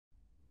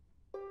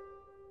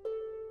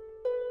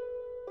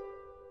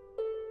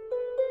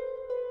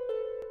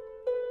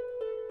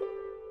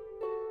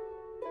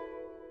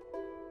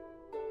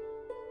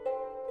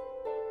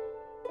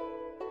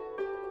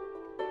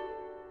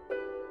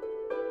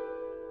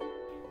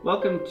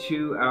Welcome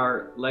to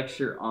our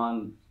lecture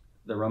on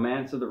the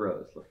Romance of the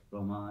Rose, Le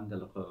Roman de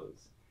la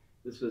Rose.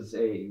 This was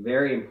a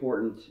very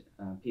important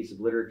piece of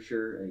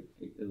literature,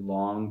 a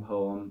long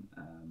poem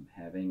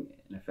having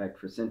an effect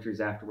for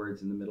centuries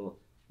afterwards in the Middle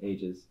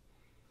Ages.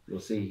 You'll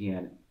see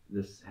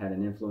this had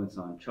an influence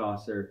on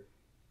Chaucer,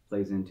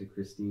 plays into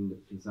Christine de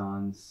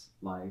Pizan's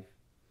life.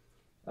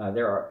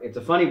 It's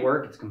a funny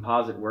work, it's a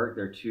composite work.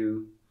 There are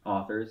two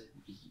authors.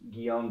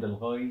 Guillaume de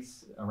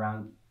Lorris,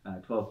 around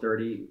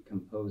 1230,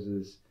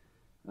 composes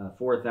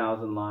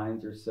 4,000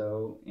 lines or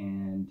so,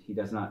 and he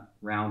does not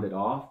round it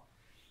off.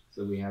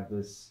 So we have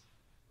this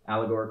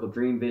allegorical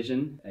dream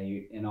vision.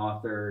 An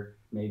author,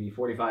 maybe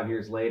 45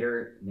 years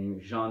later,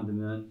 named Jean de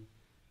Meun,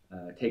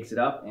 takes it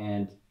up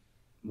and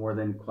more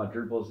than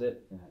quadruples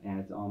it,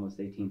 adds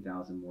almost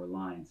 18,000 more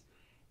lines.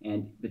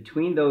 And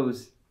between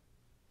those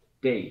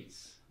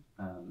dates,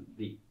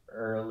 the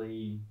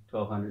early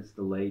 1200s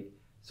to late,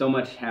 so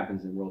much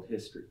happens in world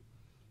history.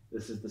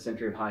 This is the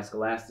century of high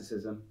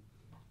scholasticism.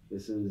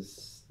 This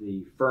is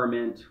the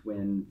ferment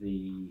when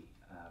the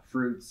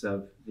fruits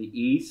of the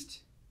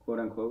East, quote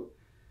unquote,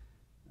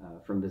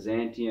 from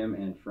Byzantium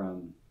and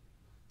from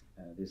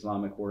the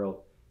Islamic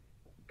world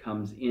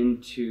comes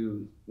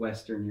into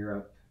Western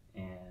Europe,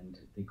 and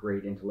the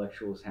great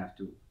intellectuals have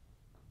to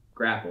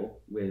grapple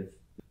with,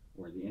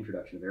 or the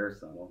introduction of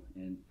Aristotle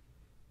and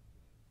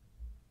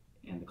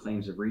the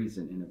claims of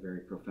reason in a very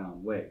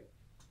profound way.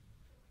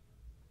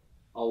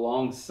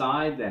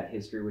 Alongside that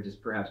history, which is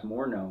perhaps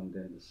more known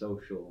than the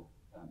social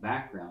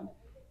background,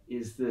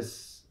 is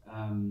this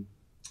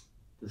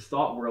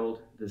thought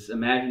world, this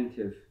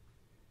imaginative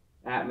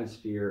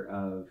atmosphere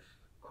of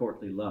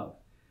courtly love.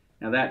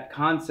 Now that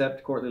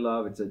concept, courtly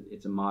love,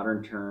 it's a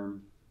modern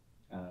term.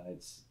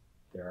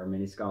 There are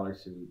many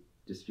scholars who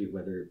dispute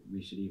whether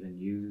we should even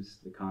use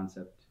the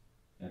concept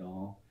at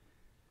all.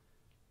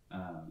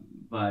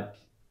 But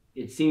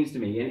it seems to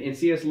me, and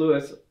C.S.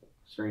 Lewis,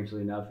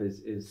 strangely enough,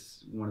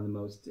 is one of the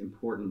most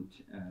important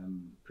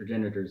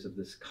progenitors of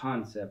this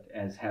concept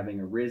as having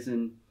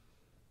arisen,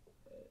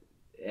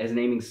 as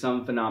naming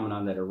some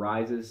phenomenon that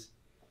arises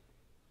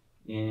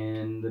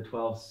in the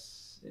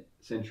 12th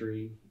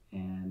century,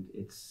 and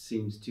it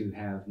seems to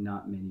have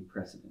not many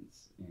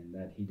precedents, and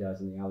that he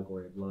does in the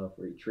Allegory of Love,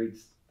 where he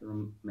treats the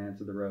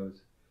Romance of the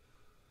Rose.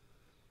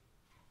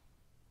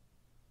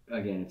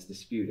 Again, it's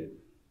disputed,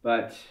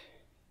 but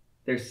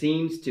there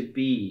seems to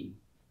be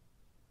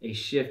a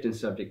shift in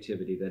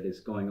subjectivity that is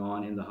going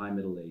on in the High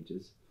Middle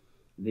Ages,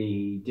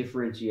 the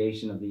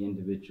differentiation of the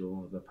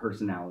individual, of the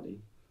personality,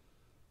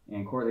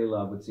 and courtly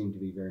love would seem to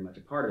be very much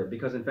a part of it,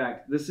 because in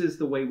fact, this is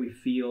the way we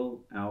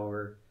feel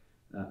our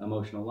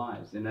emotional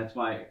lives. And that's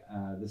why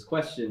this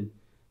question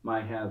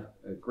might have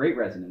a great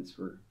resonance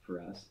for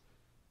us.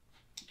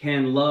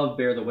 Can love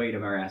bear the weight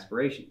of our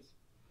aspirations?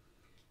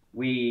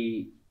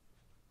 We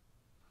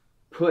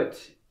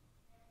put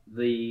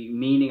the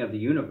meaning of the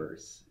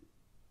universe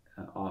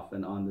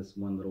often on this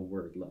one little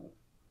word, love.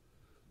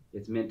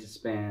 It's meant to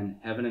span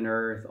heaven and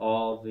earth,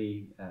 all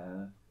the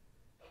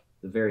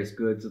various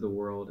goods of the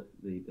world,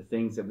 the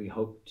things that we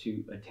hope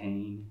to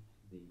attain.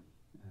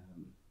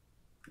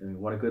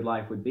 What a good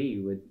life would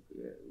be,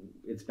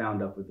 it's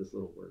bound up with this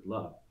little word,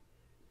 love.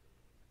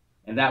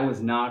 And that was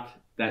not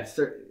that.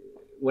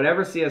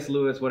 Whatever C.S.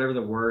 Lewis, whatever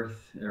the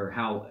worth, or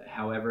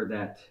however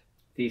that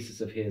thesis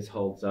of his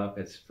holds up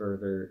as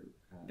further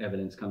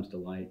evidence comes to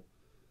light,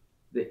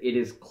 it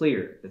is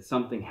clear that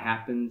something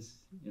happens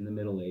in the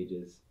Middle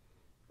Ages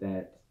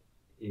that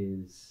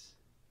is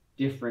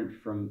different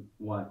from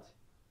what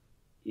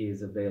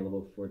is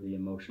available for the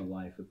emotional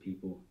life of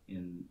people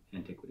in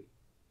antiquity.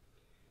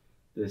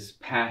 This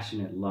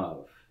passionate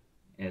love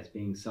as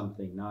being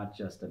something not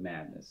just a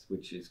madness,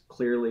 which is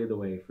clearly the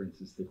way, for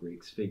instance, the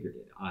Greeks figured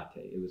it,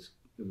 ate. It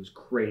was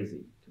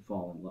crazy to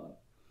fall in love.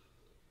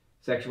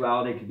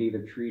 Sexuality could be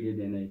either treated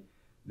in a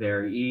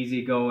very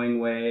easygoing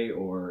way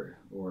or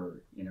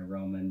in a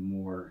Roman,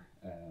 more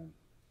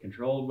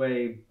controlled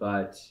way,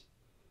 but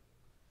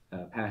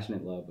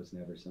passionate love was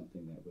never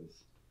something that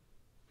was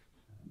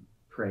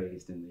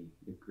praised in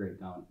the great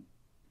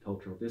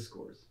cultural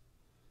discourse.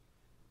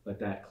 But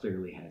that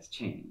clearly has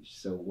changed.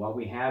 So what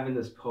we have in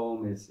this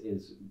poem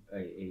is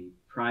a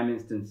prime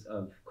instance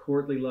of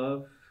courtly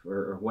love,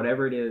 or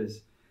whatever it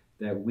is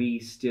that we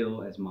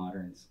still as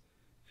moderns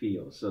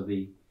feel. So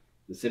the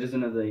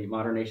citizen of the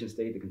modern nation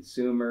state, the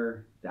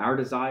consumer, our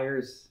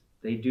desires,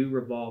 they do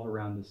revolve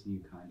around this new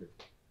kind of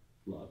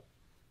love.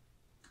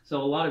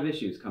 So a lot of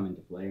issues come into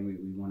play, and we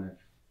want to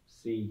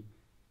see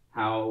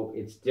how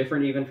it's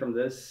different even from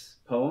this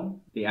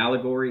poem. The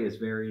allegory is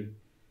very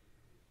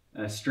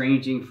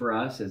estranging for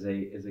us as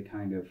a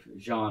kind of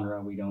genre.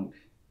 We don't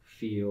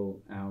feel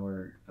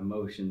our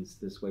emotions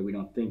this way. We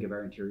don't think of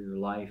our interior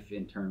life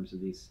in terms of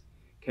these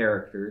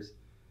characters.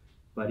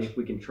 But if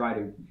we can try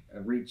to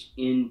reach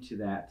into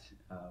that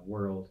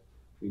world,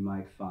 we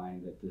might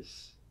find that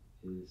this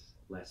is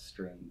less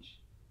strange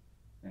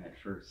than at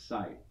first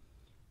sight.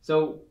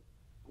 So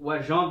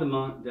what Jean de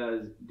Meun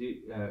does,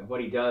 what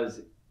he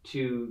does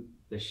to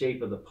the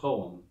shape of the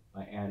poem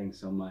by adding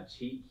so much,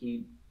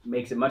 he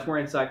makes it much more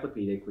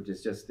encyclopedic, which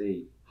is just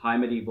a high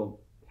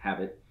medieval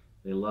habit.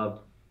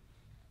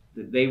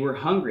 They were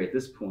hungry at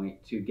this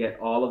point to get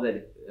all of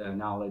that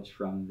knowledge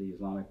from the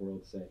Islamic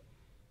world, say,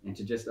 and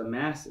to just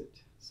amass it,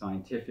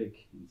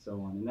 scientific and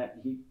so on. And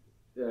that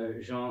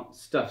Jean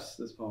stuffs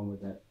this poem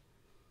with that.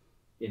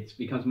 It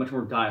becomes much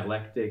more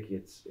dialectic.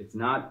 It's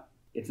not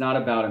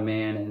about a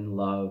man in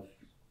love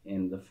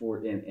and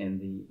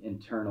the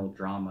internal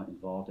drama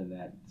involved in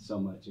that so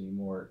much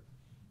anymore,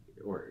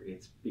 or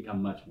it's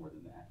become much more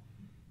than that.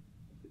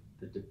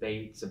 The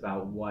debates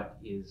about what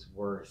is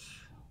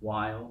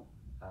worthwhile,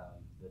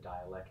 the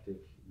dialectic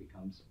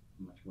becomes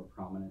much more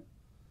prominent.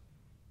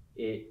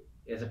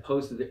 As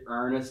opposed to the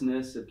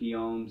earnestness of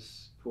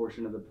Guillaume's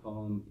portion of the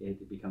poem,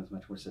 it becomes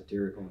much more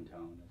satirical in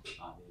tone, that's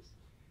obvious.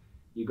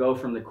 You go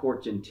from the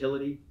court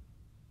gentility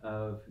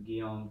of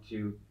Guillaume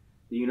to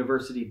the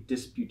university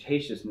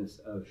disputatiousness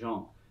of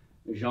Jean.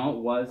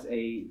 Jean was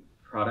a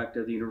product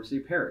of the University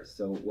of Paris.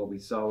 So what we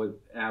saw with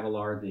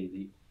Abelard,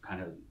 the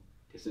kind of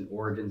distant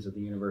origins of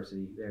the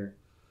university there,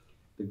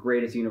 the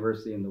greatest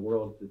university in the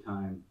world at the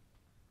time,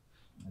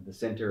 the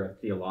center of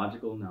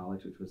theological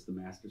knowledge, which was the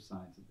master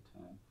science at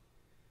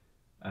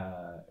the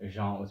time.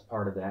 Jean was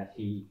part of that.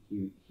 He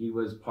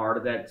was part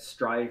of that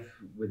strife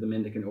with the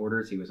mendicant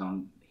orders. He was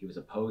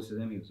opposed to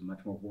them. He was a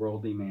much more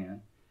worldly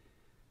man.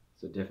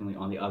 So definitely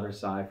on the other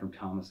side from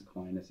Thomas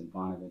Aquinas and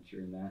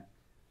Bonaventure in that.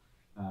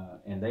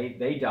 And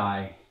they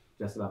die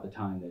just about the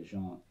time that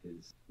Jean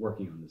is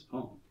working on this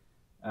poem.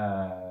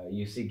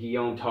 You see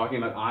Guillaume talking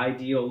about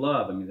ideal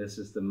love. I mean, this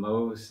is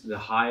the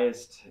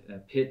highest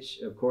pitch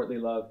of courtly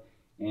love,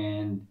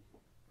 and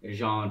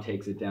Jean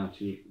takes it down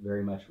to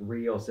very much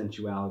real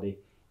sensuality,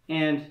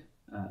 and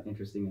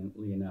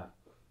interestingly enough,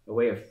 a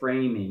way of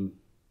framing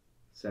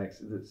sex.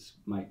 This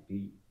might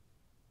be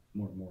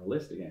more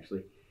moralistic,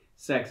 actually.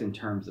 Sex in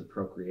terms of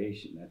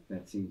procreation.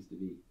 That seems to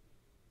be,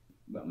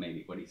 well,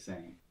 maybe what he's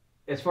saying.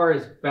 As far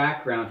as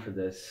background for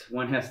this,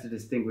 one has to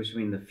distinguish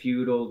between the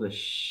feudal, the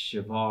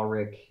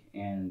chivalric,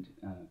 and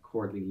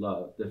courtly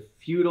love. The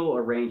feudal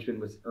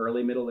arrangement was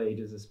early Middle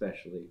Ages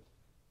especially,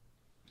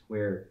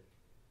 where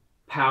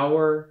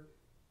power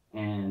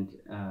and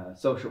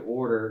social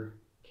order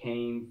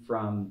came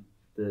from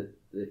the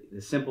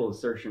simple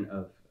assertion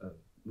of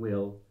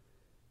will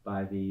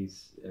by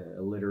these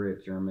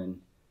illiterate German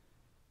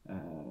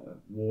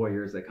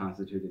warriors that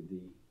constituted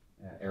the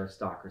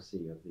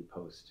aristocracy of the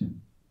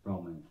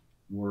post-Roman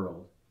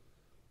world.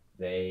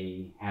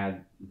 They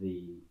had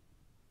the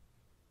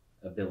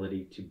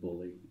ability to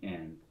bully,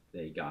 and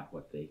they got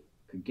what they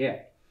could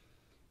get.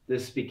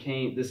 This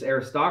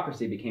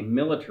aristocracy became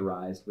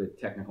militarized with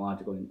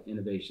technological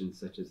innovations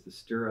such as the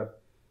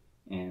stirrup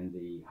and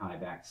the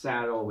high-backed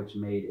saddle, which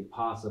made it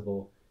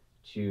possible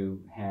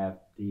to have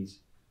these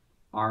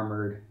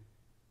armored,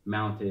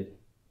 mounted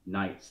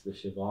knights, the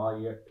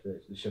chevalier,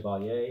 the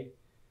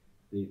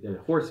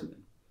horsemen,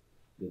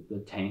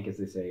 the tank, as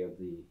they say, of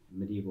the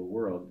medieval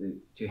world.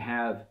 To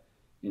have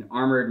an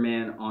armored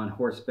man on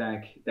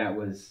horseback that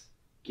was,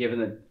 given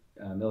the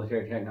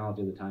military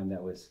technology of the time,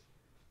 that was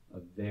a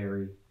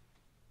very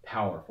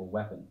powerful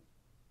weapon.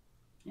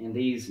 And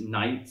these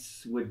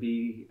knights would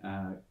be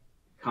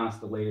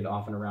constellated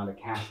often around a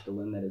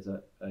castellan, that is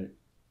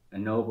a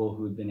noble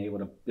who had been able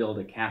to build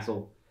a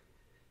castle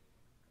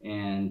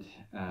and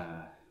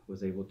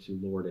was able to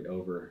lord it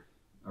over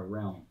a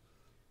realm.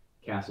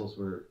 Castles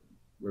were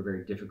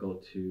very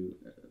difficult to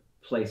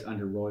place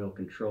under royal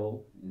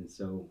control, and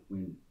so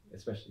when,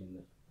 especially in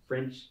the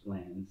French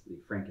lands, the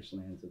Frankish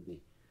lands of the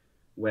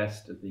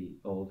west of the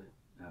old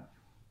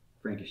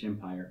Frankish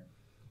Empire,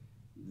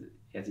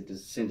 as it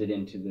descended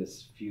into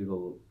this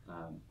feudal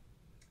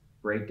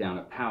breakdown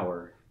of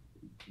power,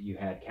 you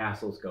had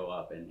castles go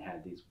up and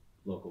had these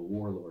local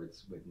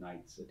warlords with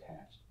knights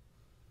attached.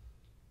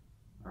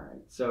 All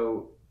right,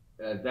 so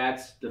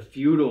that's the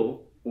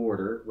feudal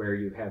order, where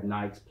you have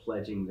knights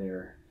pledging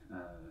their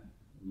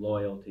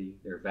loyalty.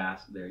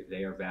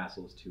 They are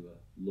vassals to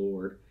a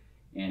lord,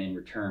 and in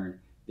return,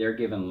 they're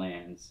given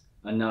lands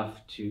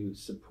enough to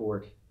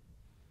support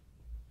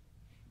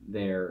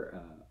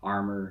their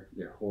armor,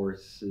 their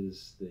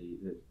horses,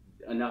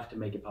 enough to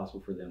make it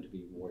possible for them to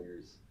be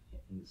warriors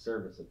in the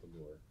service of the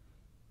Lord.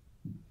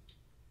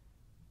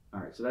 All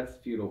right, so that's the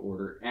feudal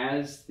order.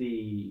 As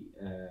the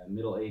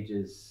Middle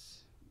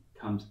Ages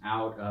comes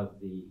out of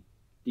the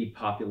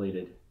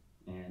depopulated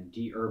and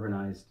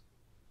de-urbanized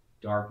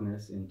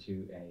darkness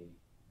into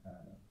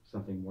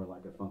something more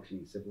like a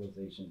functioning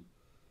civilization,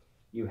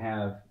 you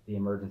have the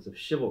emergence of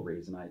chivalry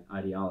as an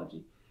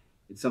ideology.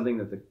 It's something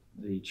that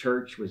the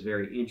church was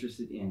very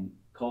interested in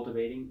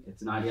cultivating.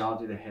 It's an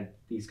ideology that had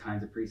these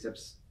kinds of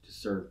precepts: to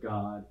serve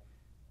God,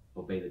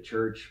 obey the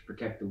church,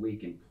 protect the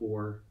weak and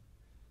poor.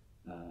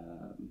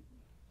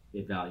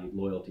 It valued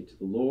loyalty to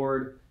the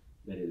Lord,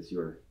 that is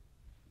your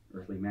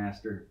earthly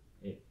master.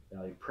 It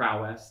valued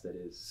prowess, that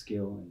is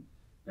skill in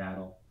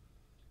battle,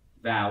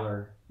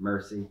 valor,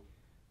 mercy.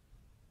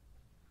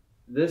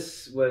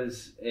 This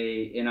was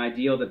an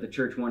ideal that the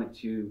church wanted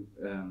to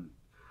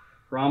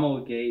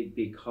promulgate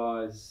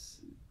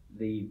because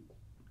the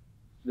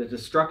the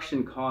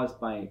destruction caused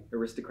by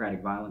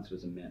aristocratic violence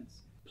was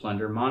immense.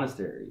 Plunder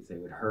monasteries, they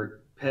would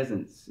hurt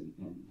peasants,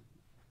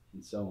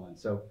 and so on.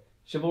 So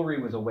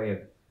chivalry was a way of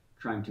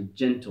trying to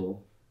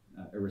gentle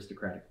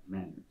aristocratic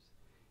manners.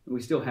 And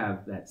we still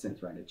have that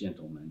sense, right? A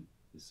gentleman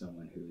is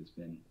someone who has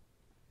been,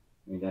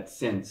 I mean, that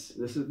sense.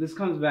 This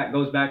goes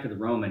back to the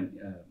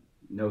Roman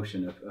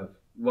notion of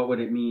what would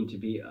it mean to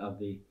be of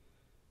the,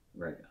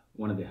 right,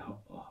 one of the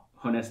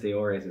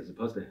honestiores as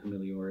opposed to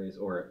humiliores,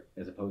 or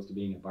as opposed to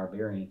being a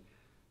barbarian.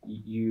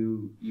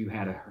 You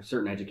had a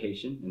certain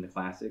education in the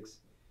classics.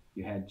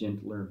 You had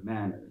gentler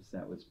manners.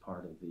 That was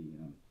part of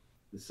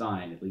the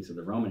sign, at least of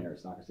the Roman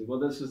aristocracy. Well,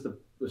 this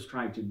was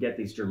trying to get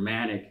these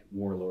Germanic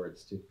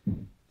warlords to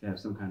have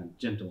some kind of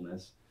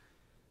gentleness.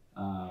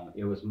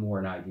 It was more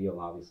an ideal,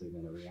 obviously,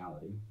 than a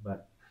reality.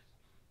 But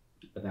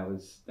that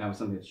was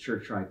something the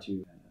church tried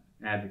to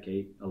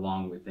advocate,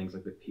 along with things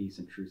like the peace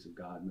and truce of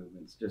God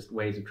movements, just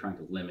ways of trying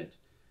to limit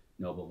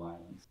noble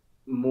violence.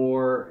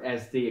 More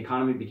as the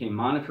economy became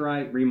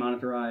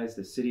remonetarized,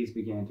 the cities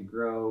began to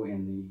grow,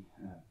 and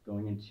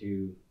going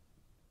into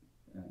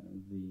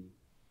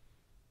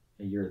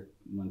the year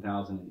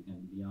 1000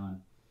 and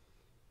beyond,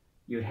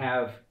 you'd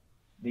have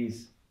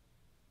these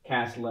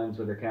castellans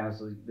with their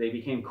castles. They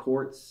became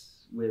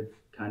courts with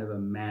kind of a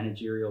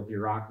managerial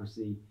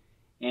bureaucracy,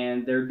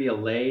 and there'd be a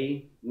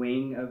lay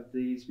wing of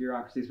these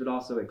bureaucracies, but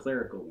also a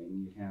clerical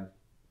wing. You'd have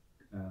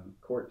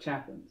court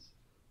chaplains,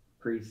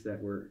 priests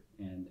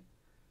and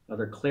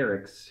other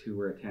clerics who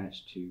were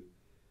attached to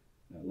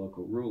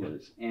local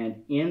rulers.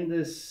 And in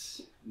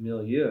this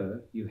milieu,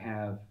 you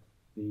have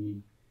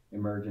the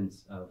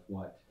emergence of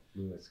what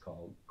Lewis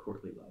called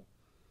courtly love.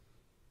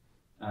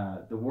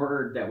 The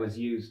word that was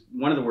used,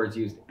 one of the words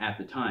used at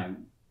the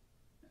time,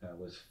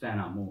 was fin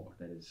amour,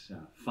 that is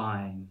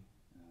fine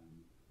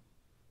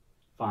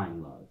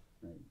love,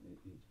 right?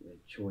 A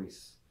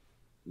choice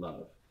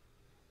love.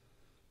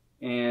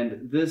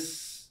 And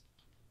this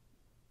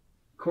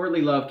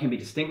courtly love can be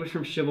distinguished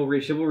from chivalry.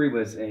 Chivalry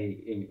was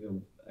a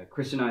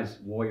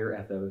Christianized warrior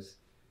ethos.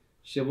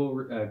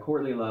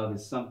 Courtly love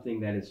is something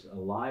that is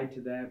allied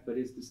to that, but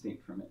is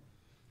distinct from it.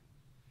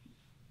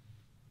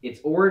 Its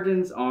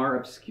origins are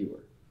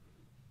obscure.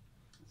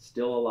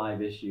 Still a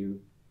live issue.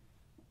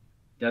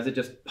 Does it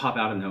just pop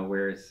out of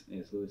nowhere, as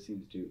Lewis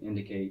seems to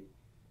indicate?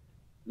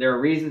 There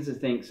are reasons to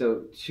think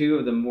so. Two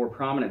of the more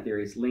prominent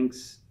theories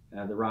links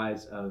the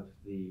rise of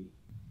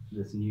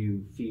this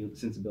new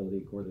sensibility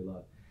of courtly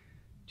love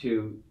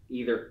to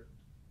either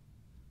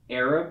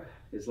Arab,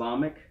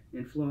 Islamic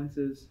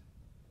influences,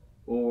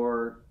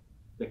 or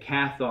the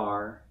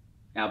Cathar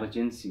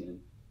Albigensian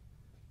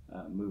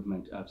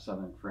movement of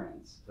southern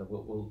France. So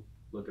we'll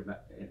look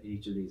at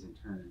each of these in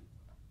turn.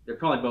 They're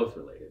probably both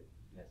related,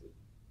 as it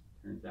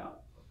turns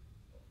out.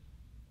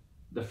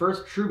 The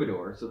first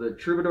troubadour, so the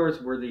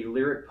troubadours were the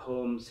lyric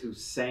poems who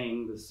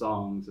sang the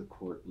songs of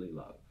courtly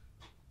love.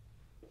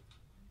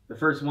 The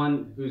first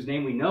one whose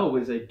name we know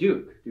was a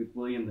duke, Duke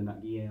William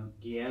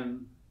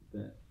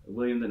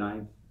William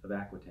IX of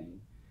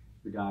Aquitaine,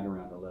 who died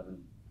around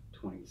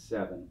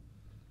 1127.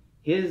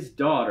 His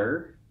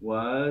daughter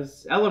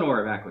was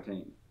Eleanor of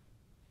Aquitaine.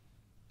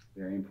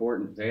 Very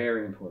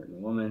important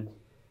woman.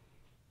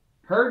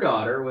 Her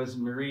daughter was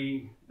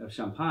Marie of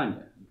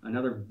Champagne,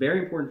 another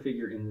very important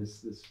figure in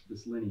this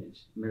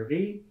lineage.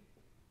 Marie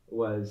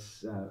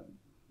was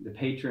the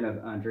patron of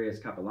Andreas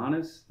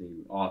Capellanus,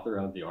 the author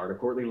of The Art of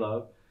Courtly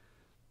Love.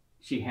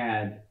 She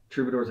had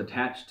troubadours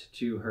attached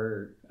to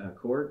her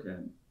court,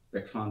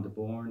 Bertrand de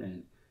Born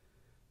and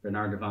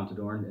Bernard de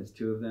Ventadorn as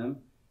two of them,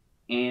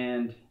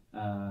 and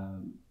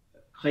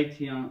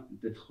Chrétien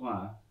de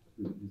Troyes,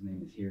 whose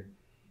name is here,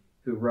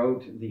 who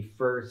wrote the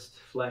first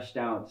fleshed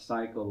out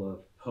cycle of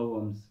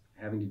poems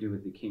having to do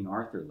with the King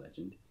Arthur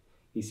legend.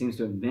 He seems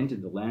to have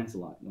invented the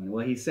Lancelot one.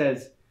 Well, he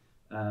says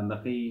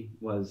Marie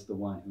was the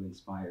one who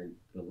inspired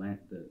the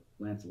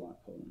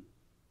Lancelot poem.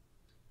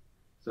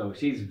 So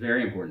she's a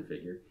very important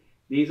figure.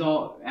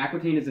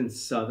 Aquitaine is in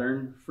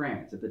southern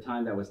France. At the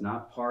time, that was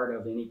not part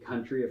of any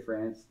country of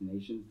France.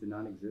 Nations did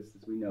not exist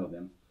as we know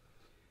them.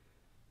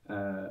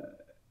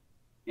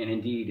 And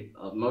indeed,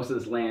 most of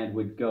this land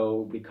would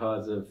go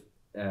because of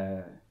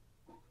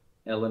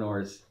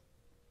Eleanor's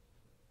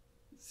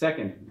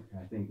second,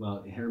 I think,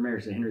 well, her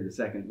marriage to Henry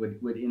II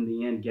would in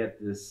the end get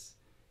this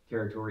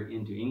territory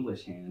into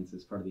English hands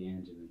as part of the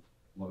Angevin,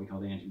 what we call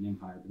the Angevin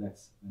Empire, but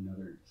that's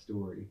another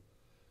story.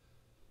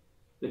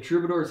 The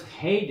troubadour's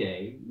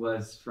heyday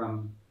was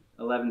from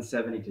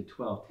 1170 to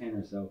 1210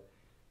 or so.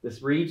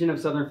 This region of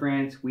southern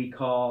France we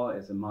call,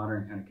 as a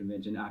modern kind of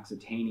convention,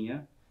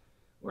 Occitania,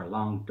 or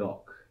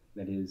Languedoc.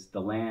 That is the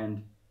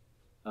land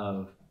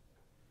of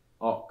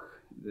Oc.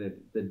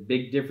 The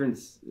big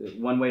difference,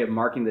 one way of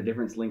marking the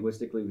difference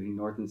linguistically between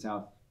North and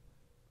South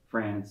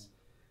France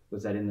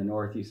was that in the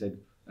North you said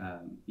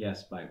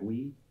yes by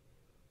oui.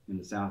 In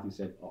the South you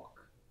said Oc.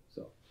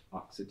 So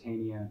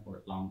Occitania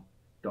or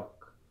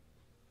Languedoc.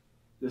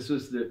 This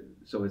was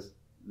it's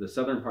the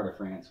southern part of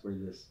France where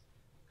this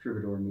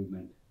troubadour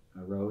movement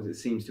arose. It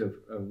seems to have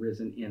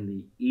arisen in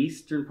the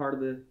eastern part of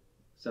the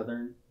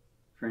southern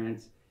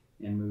France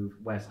and move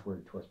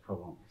westward towards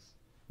Provence.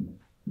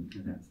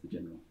 And that's the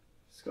general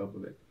scope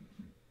of it.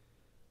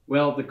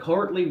 Well, the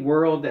courtly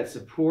world that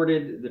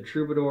supported the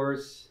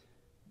troubadours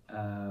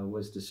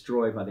was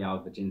destroyed by the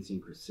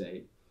Albigensian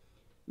Crusade.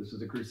 This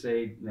was a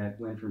crusade that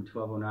went from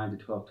 1209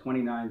 to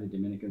 1229. The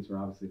Dominicans were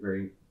obviously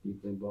very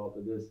deeply involved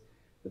with this.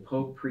 The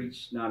Pope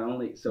preached not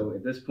only, so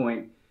at this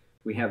point,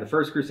 we have the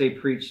first crusade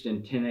preached in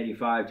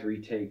 1085 to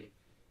retake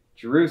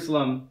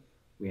Jerusalem.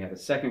 We have a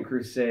second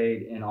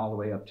crusade, and all the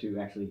way up to,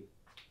 actually,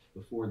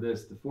 before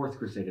this, the fourth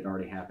crusade had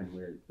already happened,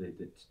 where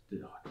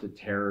the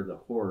terror, the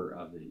horror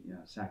of the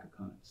sack of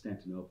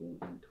Constantinople in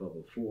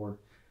 1204.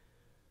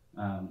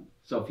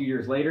 So a few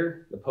years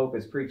later, the Pope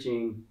is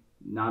preaching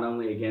not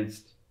only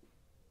against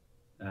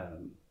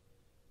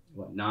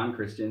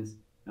non-Christians,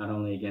 not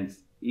only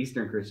against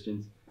Eastern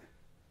Christians.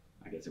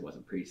 I guess it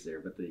wasn't priests there,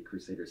 but the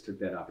Crusaders took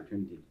that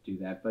opportunity to do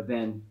that. But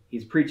then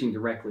he's preaching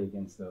directly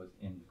against those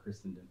in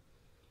Christendom.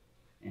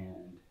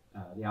 And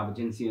the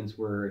Albigensians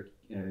were,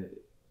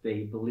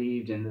 they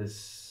believed in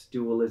this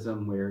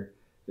dualism where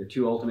there are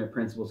two ultimate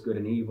principles, good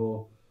and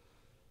evil.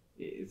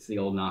 It's the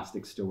old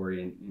Gnostic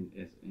story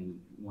in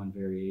one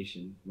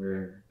variation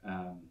where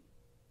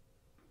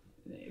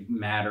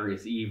matter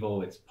is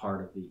evil. It's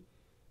part of the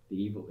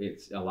evil.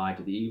 It's allied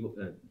to the evil,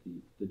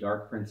 the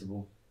dark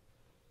principle.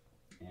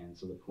 And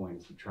so the point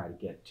is to try to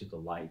get to the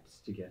light,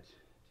 to get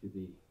to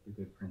the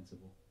good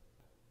principle.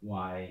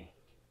 Why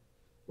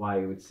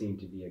it would seem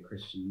to be a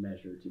Christian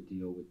measure to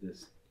deal with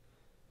this,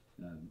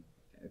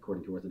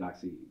 according to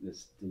Orthodoxy,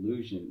 this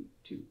delusion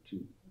to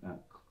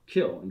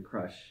kill and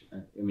crush.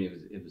 I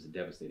mean, it was a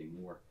devastating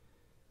war.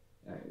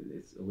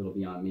 It's a little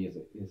beyond me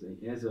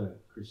as a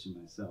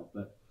Christian myself.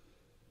 But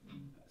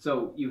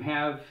so you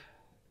have,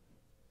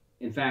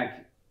 in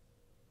fact,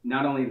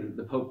 not only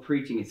the Pope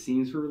preaching, it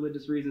seems, for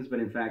religious reasons, but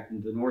in fact,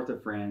 in the north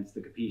of France, the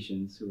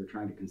Capetians, who are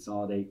trying to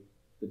consolidate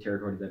the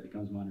territory that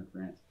becomes modern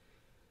France,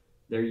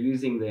 they're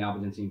using the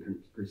Albigensian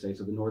Crusade.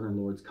 So the northern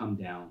lords come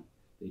down,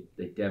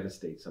 they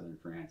devastate southern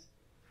France,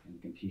 and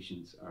the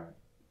Capetians are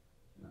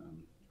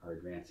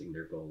advancing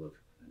their goal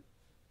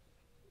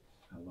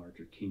of a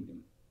larger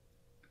kingdom.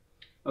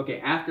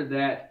 Okay, after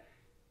that,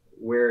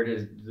 where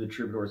does the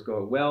troubadours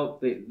go? Well,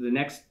 the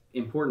next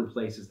important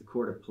place is the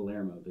court of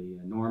Palermo, the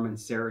Norman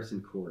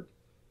Saracen court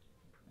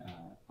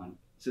on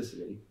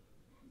Sicily.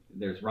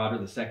 There's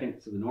Roger II,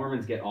 so the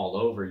Normans get all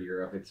over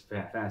Europe. It's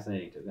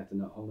fascinating. That's a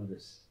whole other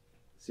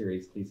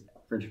series. These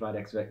Frenchified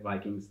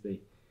ex-Vikings, they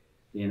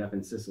end up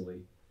in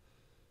Sicily.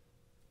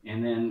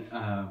 And then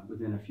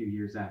within a few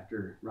years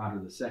after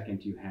Roger II,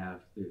 you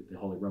have the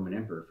Holy Roman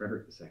Emperor,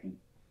 Frederick II,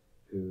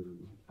 who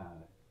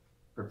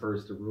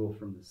prefers to rule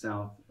from the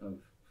south of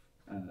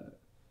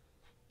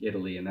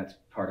Italy, and that's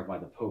part of why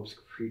the popes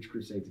preach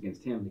crusades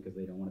against him, because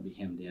they don't want to be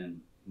hemmed in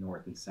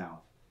north and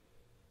south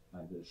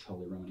by this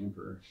Holy Roman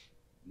Emperor.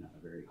 Not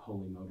a very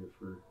holy motive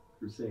for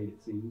crusade,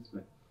 it seems.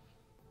 But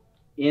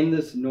in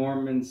this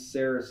Norman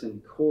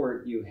Saracen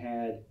court, you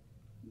had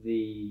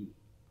the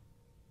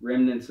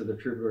remnants of the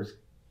troubadours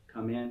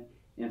come in,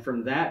 and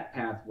from that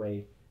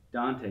pathway,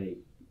 Dante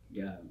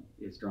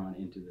is drawn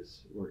into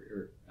this,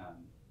 or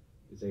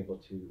is able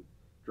to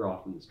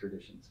draw from this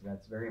tradition. So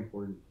that's very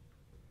important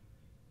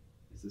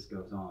as this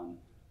goes on.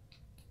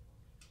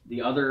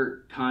 The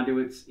other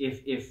conduits,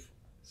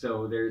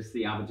 so there's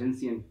the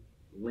Albigensian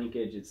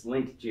linkage. It's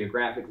linked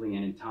geographically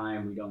and in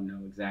time. We don't know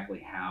exactly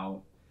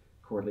how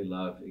courtly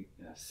love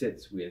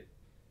sits with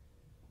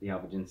the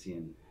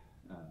Albigensian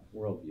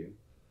worldview.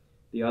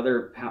 The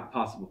other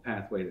possible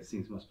pathway that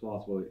seems most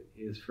plausible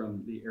is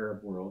from the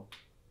Arab world.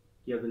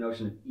 You have the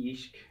notion of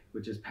ishq,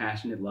 which is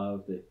passionate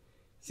love, that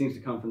seems to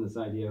come from this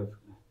idea of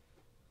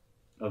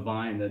a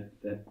vine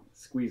that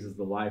squeezes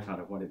the life out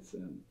of what it's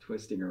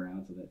twisting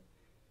around. So that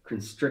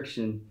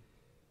constriction,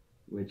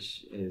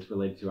 which is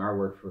related to our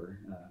word for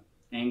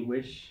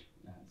anguish.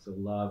 So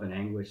love and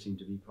anguish seem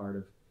to be part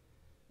of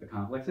the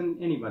complex,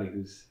 and anybody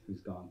who's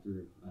gone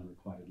through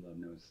unrequited love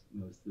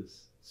knows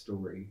this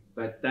story.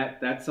 But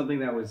that's something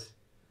that was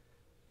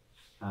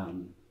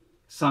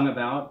sung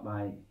about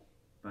by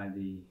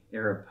the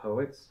Arab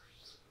poets.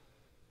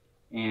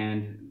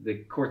 And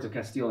the courts of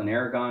Castile and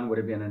Aragon would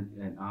have been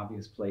an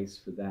obvious place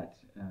for that,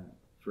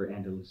 for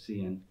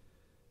Andalusian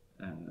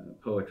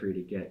poetry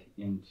to get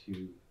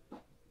into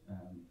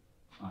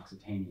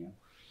Occitania.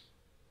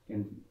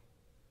 And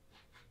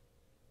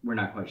we're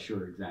not quite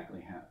sure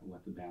exactly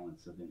what the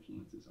balance of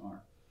influences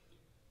are.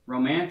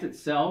 Romance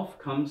itself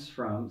comes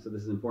from, so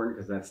this is important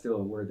because that's still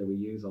a word that we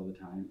use all the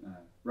time.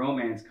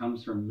 Romance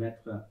comes from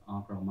mettre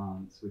en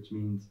romance, which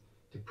means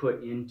to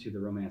put into the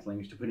Romance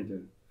language, to put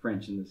into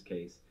French in this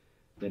case.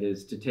 That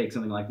is, to take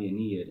something like the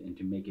Aeneid and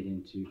to make it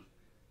into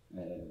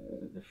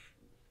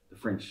the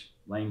French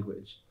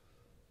language,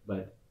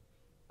 but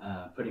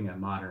putting a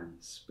modern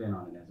spin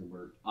on it, as it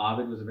were.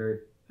 Ovid was a very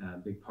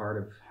big part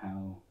of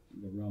how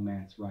the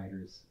Romance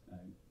writers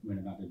went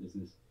about their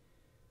business.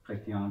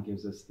 Chrétien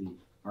gives us the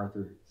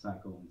Arthur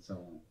cycle and so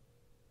on.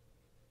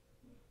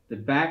 The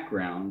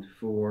background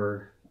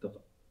for the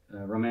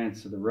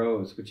Romance of the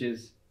Rose, which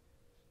is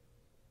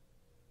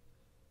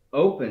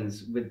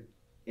opens with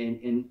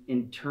an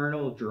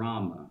internal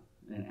drama,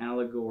 an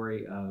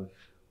allegory of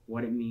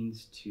what it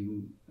means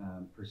to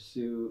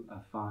pursue a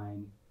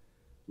fine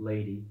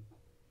lady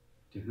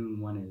to whom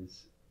one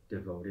is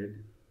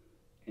devoted.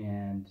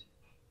 And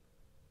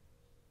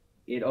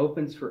it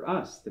opens for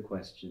us the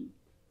question,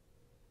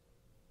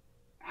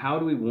 how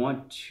do we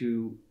want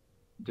to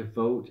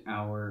devote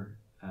our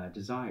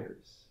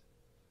desires?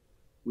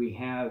 We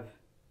have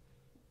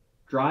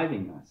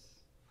driving us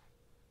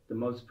the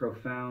most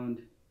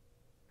profound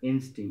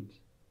instinct,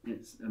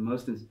 it's the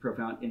most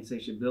profound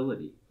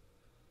insatiability,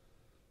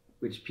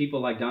 which people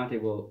like Dante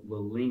will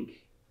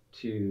link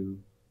to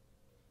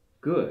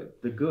good,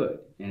 the good,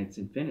 and its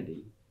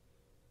infinity.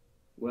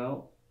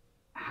 Well,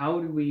 how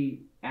do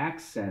we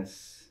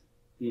access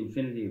the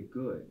infinity of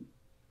good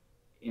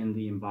in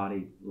the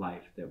embodied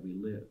life that we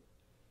live?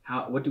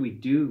 What do we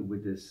do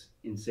with this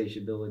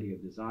insatiability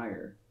of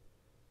desire?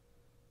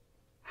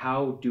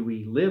 How do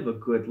we live a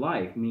good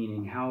life?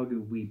 Meaning, how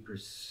do we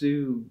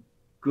pursue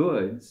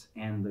goods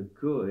and the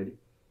good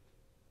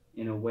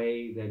in a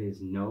way that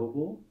is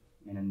noble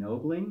and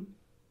ennobling,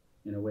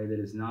 in a way that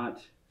is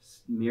not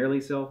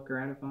merely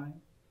self-gratifying,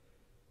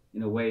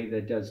 in a way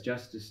that does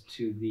justice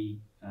to the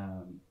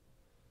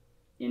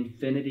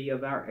infinity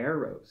of our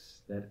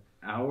eros, that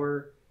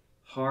our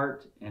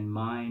heart and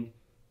mind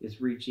is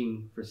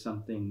reaching for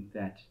something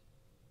that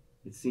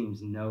it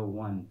seems no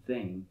one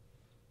thing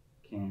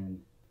can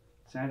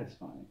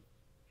satisfy.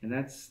 And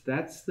that's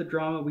the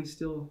drama we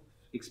still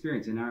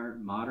experience in our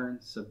modern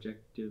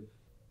subjective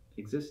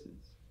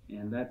existence.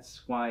 And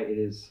that's why it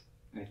is,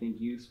 I think,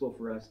 useful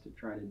for us to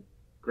try to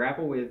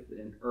grapple with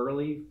an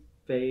early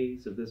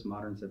phase of this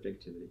modern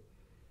subjectivity.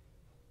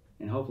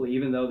 And hopefully,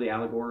 even though the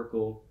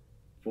allegorical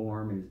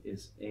form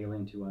is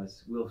alien to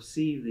us, we'll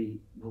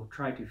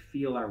try to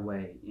feel our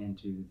way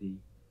into the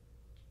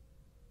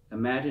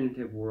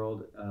imaginative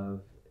world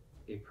of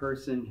a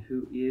person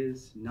who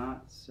is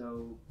not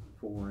so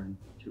foreign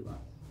to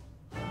us.